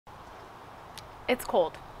It's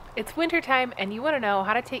cold. It's winter time and you want to know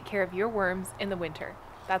how to take care of your worms in the winter.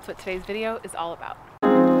 That's what today's video is all about.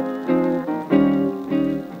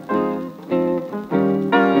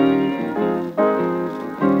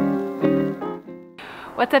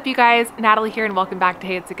 What's up you guys? Natalie here and welcome back to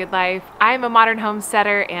Hey It's a Good Life. I'm a modern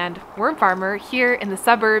homesteader and worm farmer here in the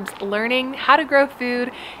suburbs learning how to grow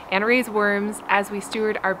food and raise worms as we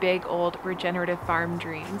steward our big old regenerative farm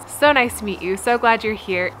dreams. So nice to meet you. So glad you're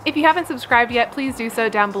here. If you haven't subscribed yet, please do so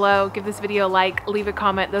down below. Give this video a like, leave a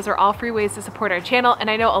comment. Those are all free ways to support our channel. And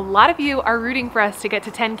I know a lot of you are rooting for us to get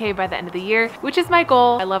to 10K by the end of the year, which is my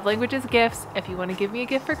goal. I love languages gifts. If you want to give me a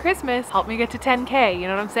gift for Christmas, help me get to 10K. You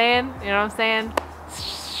know what I'm saying? You know what I'm saying?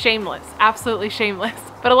 Shameless, absolutely shameless.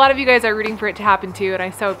 But a lot of you guys are rooting for it to happen too, and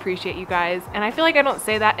I so appreciate you guys. And I feel like I don't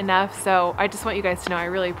say that enough, so I just want you guys to know I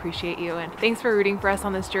really appreciate you. And thanks for rooting for us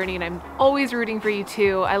on this journey, and I'm always rooting for you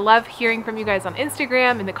too. I love hearing from you guys on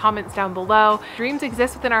Instagram, in the comments down below. Dreams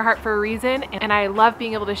exist within our heart for a reason, and I love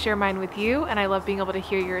being able to share mine with you, and I love being able to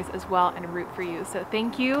hear yours as well and root for you. So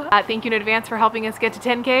thank you. Thank you in advance for helping us get to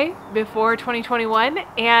 10K before 2021.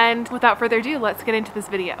 And without further ado, let's get into this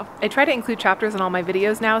video. I try to include chapters in all my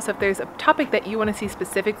videos now, so if there's a topic that you want to see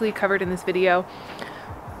specifically covered in this video,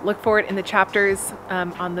 look for it in the chapters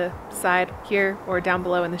on the side here or down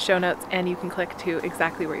below in the show notes, and you can click to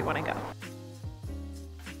exactly where you want to go.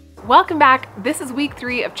 Welcome back. This is week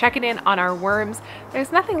 3 of checking in on our worms.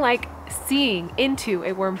 There's nothing like seeing into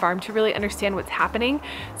a worm farm to really understand what's happening.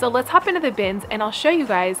 So let's hop into the bins and I'll show you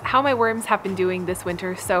guys how my worms have been doing this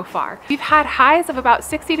winter so far. We've had highs of about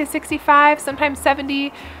 60 to 65, sometimes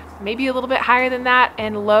 70, maybe a little bit higher than that,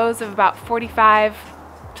 and lows of about 45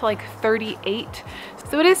 to like 38.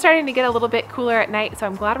 So it is starting to get a little bit cooler at night, so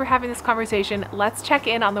I'm glad we're having this conversation. Let's check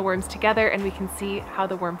in on the worms together and we can see how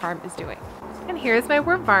the worm farm is doing. And here's my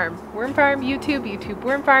worm farm. Worm farm YouTube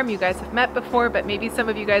worm farm. You guys have met before, but maybe some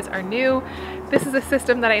of you guys are new. This is a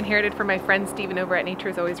system that I inherited from my friend Steven over at Nature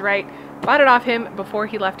is Always Right. Bought it off him before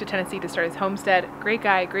he left to Tennessee to start his homestead. Great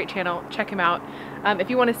guy, great channel, check him out. If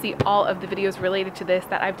you want to see all of the videos related to this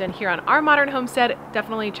that I've done here on our modern homestead,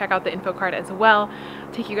 definitely check out the info card as well.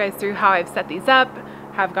 Take you guys through how I've set these up,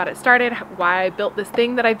 how I've got it started, why I built this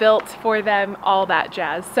thing that I built for them, all that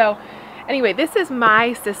jazz. So anyway, this is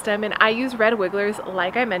my system and I use red wigglers.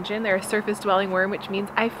 Like I mentioned, they're a surface dwelling worm, which means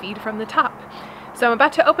I feed from the top. So I'm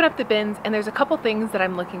about to open up the bins and there's a couple things that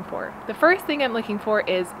I'm looking for. The first thing I'm looking for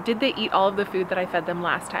is, did they eat all of the food that I fed them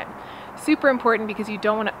last time? Super important because you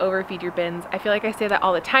don't want to overfeed your bins. I feel like I say that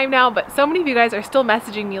all the time now, but so many of you guys are still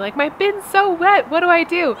messaging me like, my bin's so wet, what do I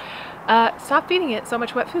do? Stop feeding it so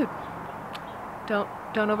much wet food. Don't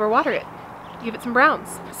overwater it. Give it some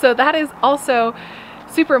browns. So that is also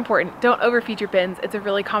super important. Don't overfeed your bins. It's a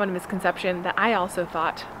really common misconception that I also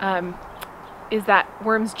thought, is that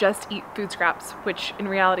worms just eat food scraps, which in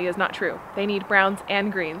reality is not true. They need browns and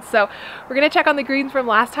greens. So we're gonna check on the greens from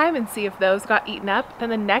last time and see if those got eaten up. Then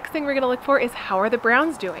the next thing we're gonna look for is, how are the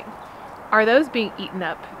browns doing? Are those being eaten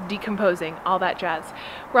up, decomposing, all that jazz?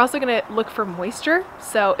 We're also gonna look for moisture.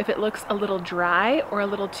 So if it looks a little dry or a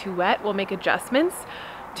little too wet, we'll make adjustments.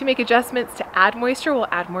 To make adjustments to add moisture, we'll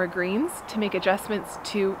add more greens. To make adjustments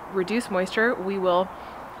to reduce moisture, we will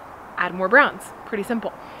add more browns. Pretty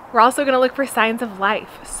simple. We're also going to look for signs of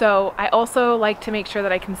life. So I also like to make sure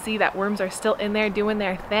that I can see that worms are still in there doing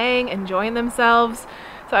their thing, enjoying themselves.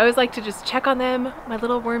 So I always like to just check on them, my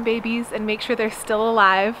little worm babies, and make sure they're still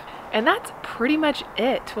alive. And that's pretty much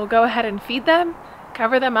it. We'll go ahead and feed them,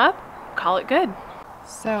 cover them up, call it good.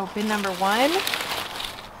 So bin number 1.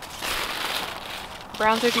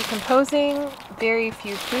 Browns are decomposing, very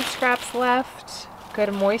few food scraps left,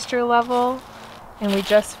 good moisture level. And we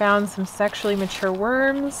just found some sexually mature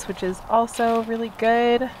worms, which is also really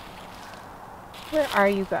good. Where are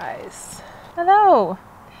you guys? Hello!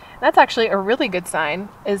 That's actually a really good sign,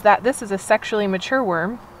 is that this is a sexually mature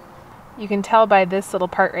worm. You can tell by this little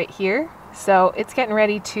part right here. So it's getting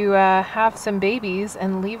ready to have some babies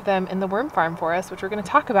and leave them in the worm farm for us, which we're going to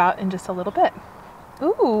talk about in just a little bit.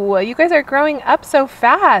 Ooh, you guys are growing up so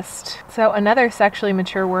fast. So another sexually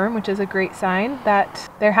mature worm, which is a great sign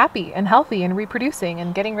that they're happy and healthy and reproducing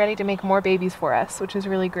and getting ready to make more babies for us, which is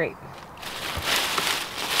really great.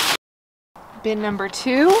 Bin number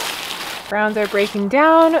 2. Browns are breaking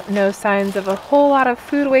down. No signs of a whole lot of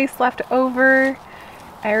food waste left over.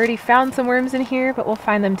 I already found some worms in here, but we'll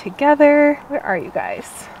find them together. Where are you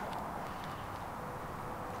guys?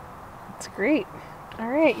 That's great. All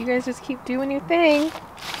right, you guys just keep doing your thing.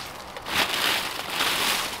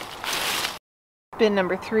 Bin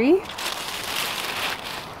number 3.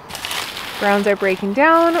 Browns are breaking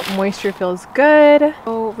down. Moisture feels good.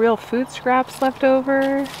 Oh, real food scraps left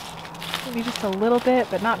over. Maybe just a little bit,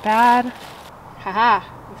 but not bad. Haha,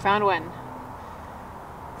 we found one.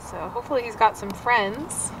 So hopefully he's got some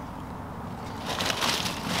friends.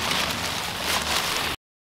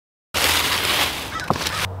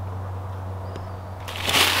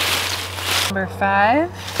 Number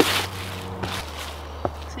 5.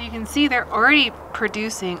 So you can see they're already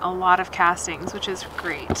producing a lot of castings, which is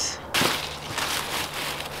great.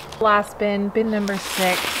 Last bin, bin number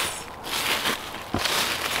 6.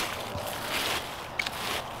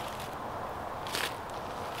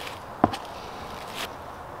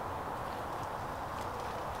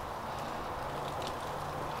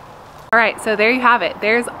 All right, so there you have it.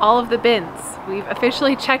 There's all of the bins. We've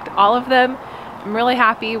officially checked all of them. I'm really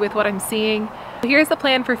happy with what I'm seeing. Here's the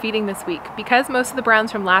plan for feeding this week. Because most of the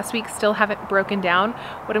browns from last week still haven't broken down,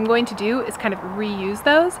 what I'm going to do is kind of reuse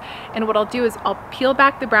those. And what I'll do is I'll peel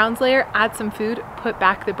back the browns layer, add some food, put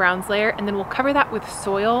back the browns layer, and then we'll cover that with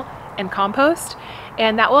soil and compost.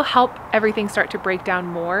 And that will help everything start to break down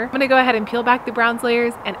more. I'm gonna go ahead and peel back the browns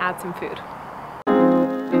layers and add some food.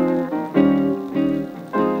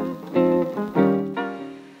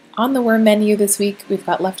 On the worm menu this week, we've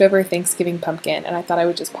got leftover Thanksgiving pumpkin, and I thought I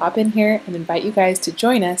would just pop in here and invite you guys to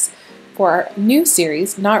join us for our new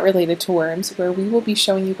series, not related to worms, where we will be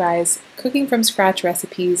showing you guys cooking from scratch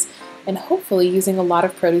recipes and hopefully using a lot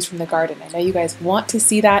of produce from the garden. I know you guys want to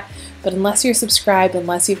see that, but unless you're subscribed,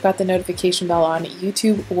 unless you've got the notification bell on,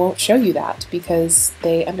 YouTube won't show you that because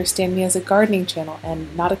they understand me as a gardening channel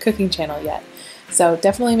and not a cooking channel yet. So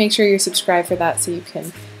definitely make sure you're subscribed for that so you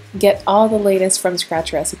can get all the latest from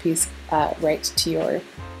scratch recipes right to your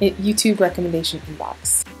YouTube recommendation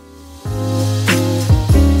inbox.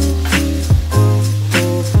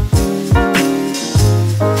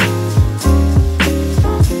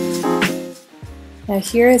 Now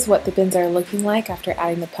here is what the bins are looking like after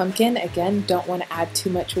adding the pumpkin. Again, don't want to add too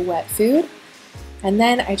much wet food. And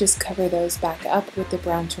then I just cover those back up with the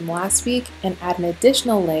browns from last week and add an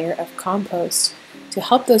additional layer of compost to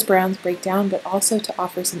help those browns break down, but also to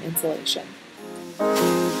offer some insulation.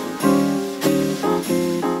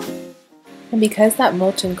 And because that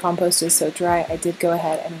mulch and compost is so dry, I did go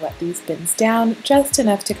ahead and wet these bins down just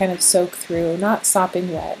enough to kind of soak through, not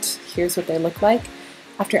sopping wet. Here's what they look like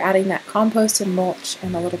after adding that compost and mulch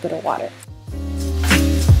and a little bit of water.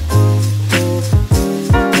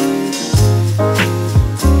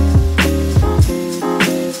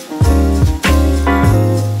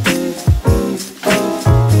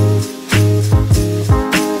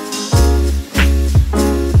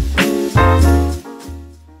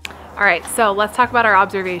 All right, so let's talk about our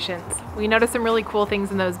observations. We noticed some really cool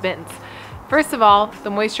things in those bins. First of all, the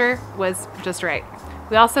moisture was just right.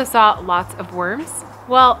 We also saw lots of worms.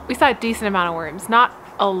 Well, we saw a decent amount of worms, not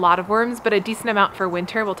a lot of worms, but a decent amount for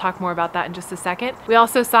winter. We'll talk more about that in just a second. We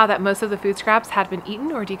also saw that most of the food scraps had been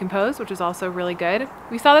eaten or decomposed, which is also really good.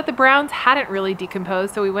 We saw that the browns hadn't really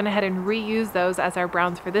decomposed, so we went ahead and reused those as our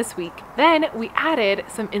browns for this week. Then we added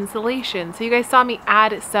some insulation. So you guys saw me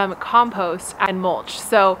add some compost and mulch.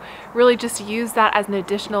 So really just use that as an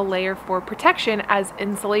additional layer for protection as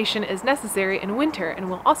insulation is necessary in winter. And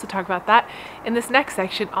we'll also talk about that in this next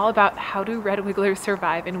section, all about how do red wigglers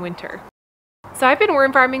survive in winter. So I've been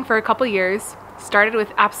worm farming for a couple years, started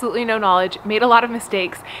with absolutely no knowledge, made a lot of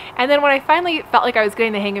mistakes, and then when I finally felt like I was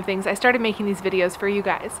getting the hang of things, I started making these videos for you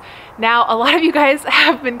guys. Now, a lot of you guys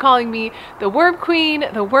have been calling me the worm queen,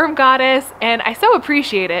 the worm goddess, and I so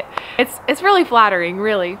appreciate it. It's really flattering,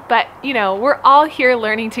 really, but you know, we're all here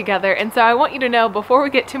learning together, and so I want you to know before we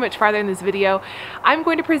get too much farther in this video, I'm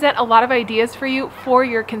going to present a lot of ideas for you for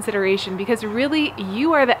your consideration, because really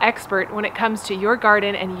you are the expert when it comes to your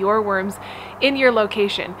garden and your worms in your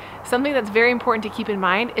location. Something that's very important to keep in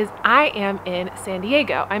mind is I am in San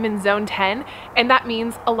Diego. I'm in zone 10, and that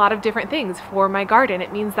means a lot of different things for my garden.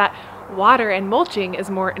 It means that water and mulching is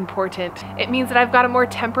more important. It means that I've got a more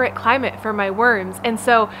temperate climate for my worms. And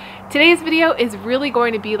so today's video is really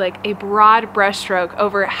going to be like a broad brushstroke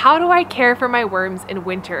over how do I care for my worms in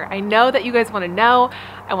winter. I know that you guys want to know.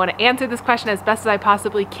 I want to answer this question as best as I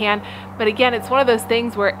possibly can. But again, it's one of those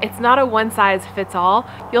things where it's not a one size fits all.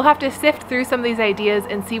 You'll have to sift through some of these ideas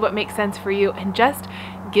and see what makes sense for you and just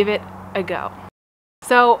give it a go.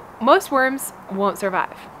 So most worms won't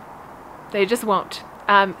survive. They just won't.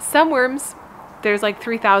 Some worms, there's like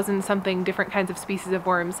 3,000 something different kinds of species of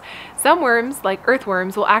worms. Some worms, like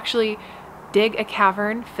earthworms, will actually dig a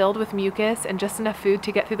cavern filled with mucus and just enough food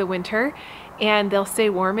to get through the winter, and they'll stay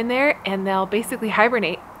warm in there and they'll basically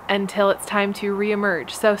hibernate until it's time to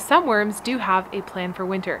re-emerge. So some worms do have a plan for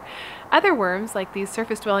winter. Other worms, like these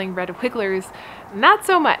surface-dwelling red wigglers, not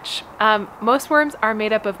so much. Most worms are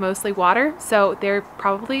made up of mostly water, so they're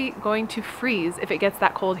probably going to freeze if it gets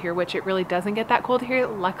that cold here, which it really doesn't get that cold here,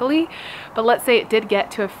 luckily. But let's say it did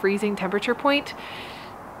get to a freezing temperature point,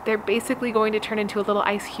 they're basically going to turn into a little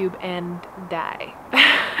ice cube and die.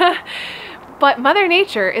 But Mother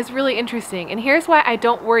Nature is really interesting, and here's why I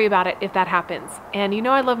don't worry about it if that happens. And you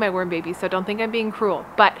know I love my worm babies, so don't think I'm being cruel,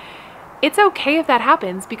 but it's okay if that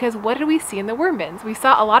happens, because what did we see in the worm bins? We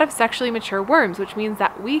saw a lot of sexually mature worms, which means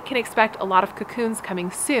that we can expect a lot of cocoons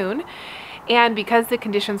coming soon. And because the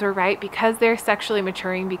conditions were right, because they're sexually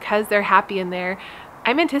maturing, because they're happy in there,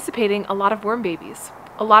 I'm anticipating a lot of worm babies.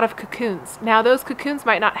 A lot of cocoons. Now those cocoons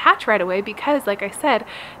might not hatch right away because, like I said,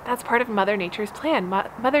 that's part of Mother Nature's plan.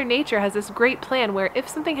 Mother Nature has this great plan where if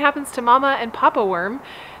something happens to Mama and Papa worm,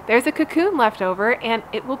 there's a cocoon left over and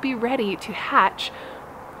it will be ready to hatch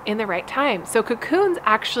in the right time. So cocoons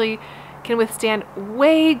actually can withstand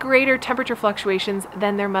way greater temperature fluctuations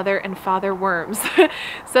than their mother and father worms.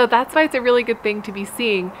 So that's why it's a really good thing to be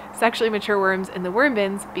seeing sexually mature worms in the worm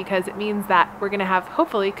bins, because it means that we're gonna have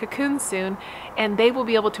hopefully cocoons soon, and they will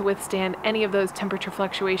be able to withstand any of those temperature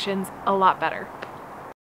fluctuations a lot better.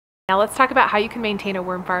 Now let's talk about how you can maintain a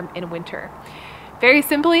worm farm in winter. Very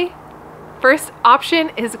simply, first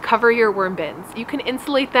option is cover your worm bins. You can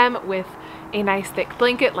insulate them with a nice thick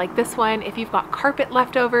blanket like this one. If you've got carpet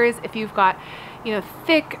leftovers, if you've got, you know,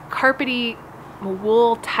 thick carpety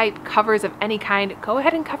wool type covers of any kind, go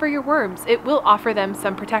ahead and cover your worms. It will offer them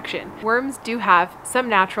some protection. Worms do have some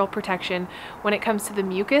natural protection when it comes to the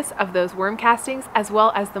mucus of those worm castings, as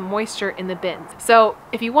well as the moisture in the bins. So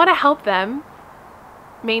if you want to help them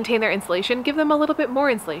maintain their insulation, give them a little bit more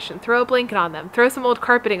insulation. Throw a blanket on them, throw some old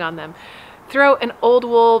carpeting on them, throw an old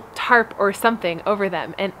wool tarp or something over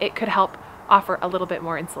them, and it could help offer a little bit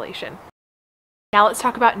more insulation. Now let's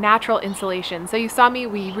talk about natural insulation. So you saw me,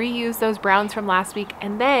 we reused those browns from last week,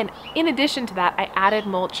 and then in addition to that, I added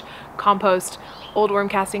mulch, compost, old worm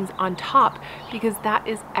castings on top, because that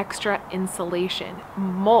is extra insulation.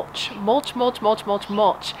 Mulch, mulch, mulch, mulch, mulch,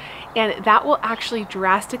 mulch. And that will actually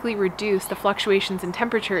drastically reduce the fluctuations in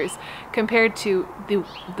temperatures compared to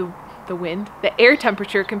the wind. The air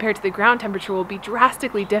temperature compared to the ground temperature will be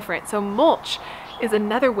drastically different. So mulch is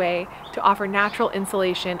another way to offer natural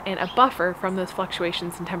insulation and a buffer from those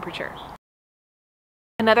fluctuations in temperature.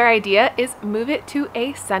 Another idea is move it to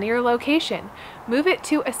a sunnier location. Move it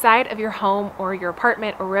to a side of your home or your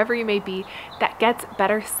apartment or wherever you may be that gets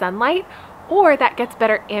better sunlight or that gets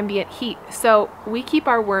better ambient heat. So we keep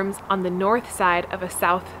our worms on the north side of a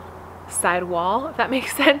south side wall, if that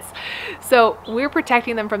makes sense. So we're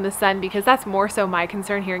protecting them from the sun, because that's more so my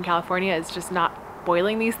concern here in California, is just not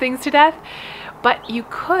boiling these things to death. But you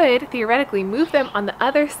could theoretically move them on the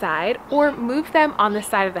other side, or move them on the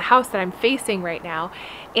side of the house that I'm facing right now,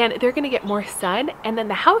 and they're going to get more sun, and then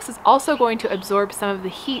the house is also going to absorb some of the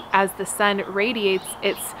heat as the sun radiates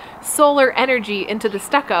its solar energy into the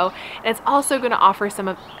stucco, and it's also going to offer some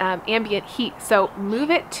of ambient heat. So move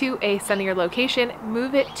it to a sunnier location,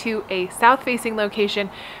 move it to a south-facing location,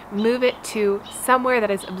 move it to somewhere that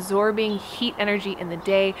is absorbing heat energy in the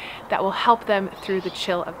day that will help them through the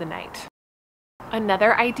chill of the night.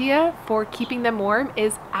 Another idea for keeping them warm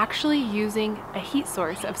is actually using a heat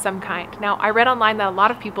source of some kind. Now, I read online that a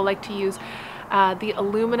lot of people like to use the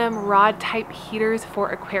aluminum rod type heaters for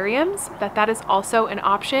aquariums, that is also an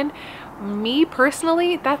option. Me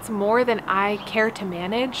personally, that's more than I care to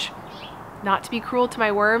manage. Not to be cruel to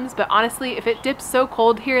my worms, but honestly, if it dips so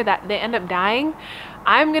cold here that they end up dying,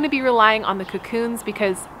 I'm going to be relying on the cocoons,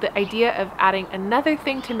 because the idea of adding another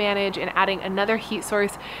thing to manage and adding another heat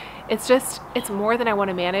source, it's more than I want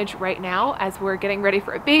to manage right now, as we're getting ready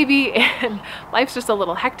for a baby and life's just a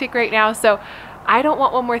little hectic right now. So I don't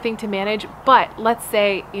want one more thing to manage. But let's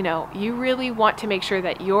say, you know, you really want to make sure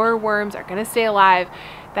that your worms are going to stay alive.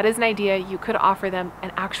 That is an idea. You could offer them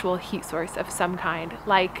an actual heat source of some kind,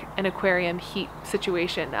 like an aquarium heat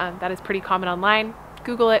situation. That is pretty common online.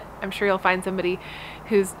 Google it. I'm sure you'll find somebody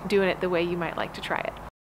who's doing it the way you might like to try it.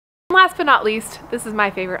 Last but not least, this is my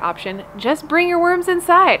favorite option. Just bring your worms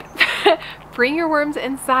inside. Bring your worms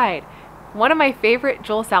inside. One of my favorite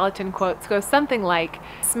Joel Salatin quotes goes something like,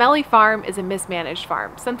 "Smelly farm is a mismanaged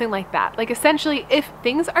farm," something like that. Like, essentially, if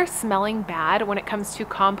things are smelling bad when it comes to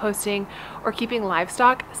composting or keeping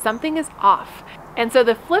livestock, something is off. And so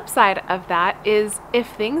the flip side of that is, if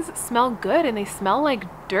things smell good and they smell like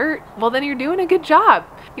dirt, well, then you're doing a good job.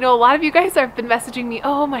 You know, a lot of you guys have been messaging me,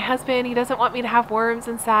 "Oh, my husband, he doesn't want me to have worms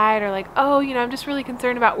inside," or like, "Oh, you know, I'm just really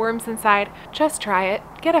concerned about worms inside." Just try it.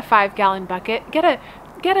 Get a 5-gallon bucket. Get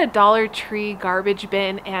get a Dollar Tree garbage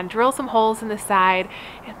bin and drill some holes in the side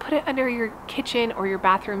and put it under your kitchen or your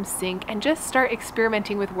bathroom sink and just start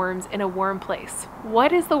experimenting with worms in a warm place.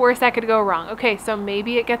 What is the worst that could go wrong? Okay, so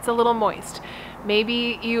maybe it gets a little moist.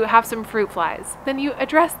 Maybe you have some fruit flies. Then you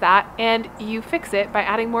address that and you fix it by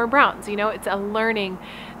adding more browns. You know, it's a learning,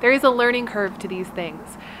 there is a learning curve to these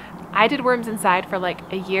things. I did worms inside for like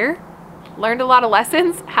a year, learned a lot of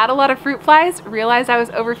lessons, had a lot of fruit flies, realized I was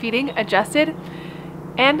overfeeding, adjusted,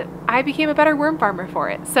 and I became a better worm farmer for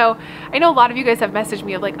it. So I know a lot of you guys have messaged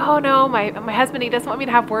me of like, oh no, my husband, he doesn't want me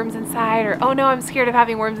to have worms inside, or oh no, I'm scared of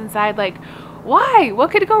having worms inside. Like, why?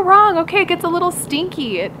 What could go wrong? Okay, it gets a little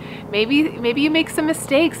stinky. Maybe you make some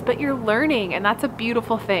mistakes, but you're learning, and that's a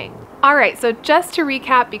beautiful thing. All right, so just to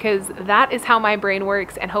recap, because that is how my brain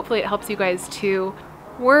works, and hopefully it helps you guys too,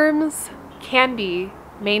 worms can be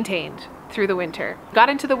maintained through the winter. Got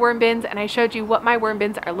into the worm bins and I showed you what my worm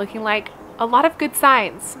bins are looking like. A lot of good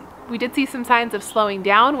signs. We did see some signs of slowing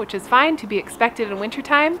down, which is fine, to be expected in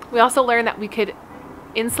wintertime. We also learned that we could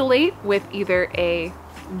insulate with either a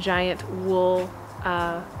giant wool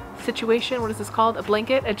situation. What is this called? A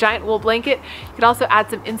blanket, a giant wool blanket. You could also add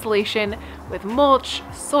some insulation with mulch,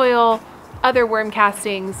 soil, other worm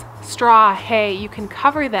castings, straw, hay. You can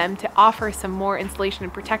cover them to offer some more insulation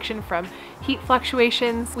and protection from heat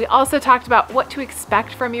fluctuations. We also talked about what to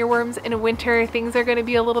expect from your worms in winter. Things are going to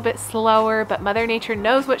be a little bit slower, but Mother Nature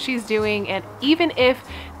knows what she's doing, and even if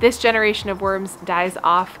this generation of worms dies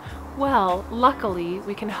off, well, luckily,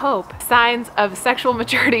 we can hope. Signs of sexual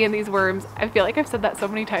maturity in these worms. I feel like I've said that so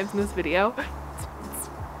many times in this video.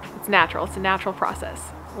 It's natural. It's a natural process.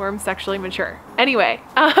 Worms sexually mature. Anyway,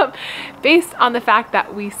 based on the fact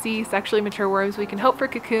that we see sexually mature worms, we can hope for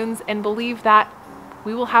cocoons and believe that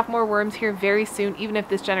we will have more worms here very soon, even if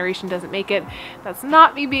this generation doesn't make it. That's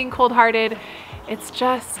not me being cold-hearted. It's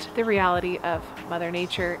just the reality of Mother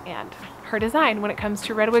Nature and her design when it comes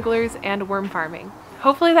to red wigglers and worm farming.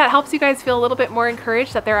 Hopefully that helps you guys feel a little bit more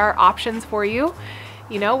encouraged that there are options for you.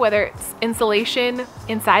 You know, whether it's insulation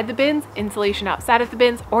inside the bins, insulation outside of the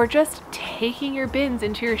bins, or just taking your bins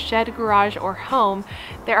into your shed, garage, or home,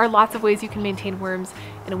 there are lots of ways you can maintain worms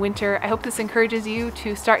in winter. I hope this encourages you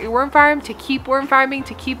to start your worm farm, to keep worm farming,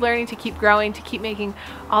 to keep learning, to keep growing, to keep making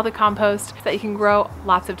all the compost so that you can grow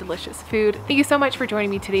lots of delicious food. Thank you so much for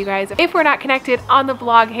joining me today, you guys. If we're not connected on the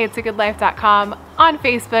blog, heyitsagoodlife.com, on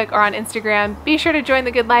Facebook, or on Instagram, be sure to join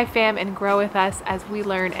the Good Life fam and grow with us as we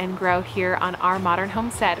learn and grow here on our modern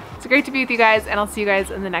homestead. It's great to be with you guys, and I'll see you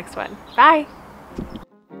guys in the next one. Bye.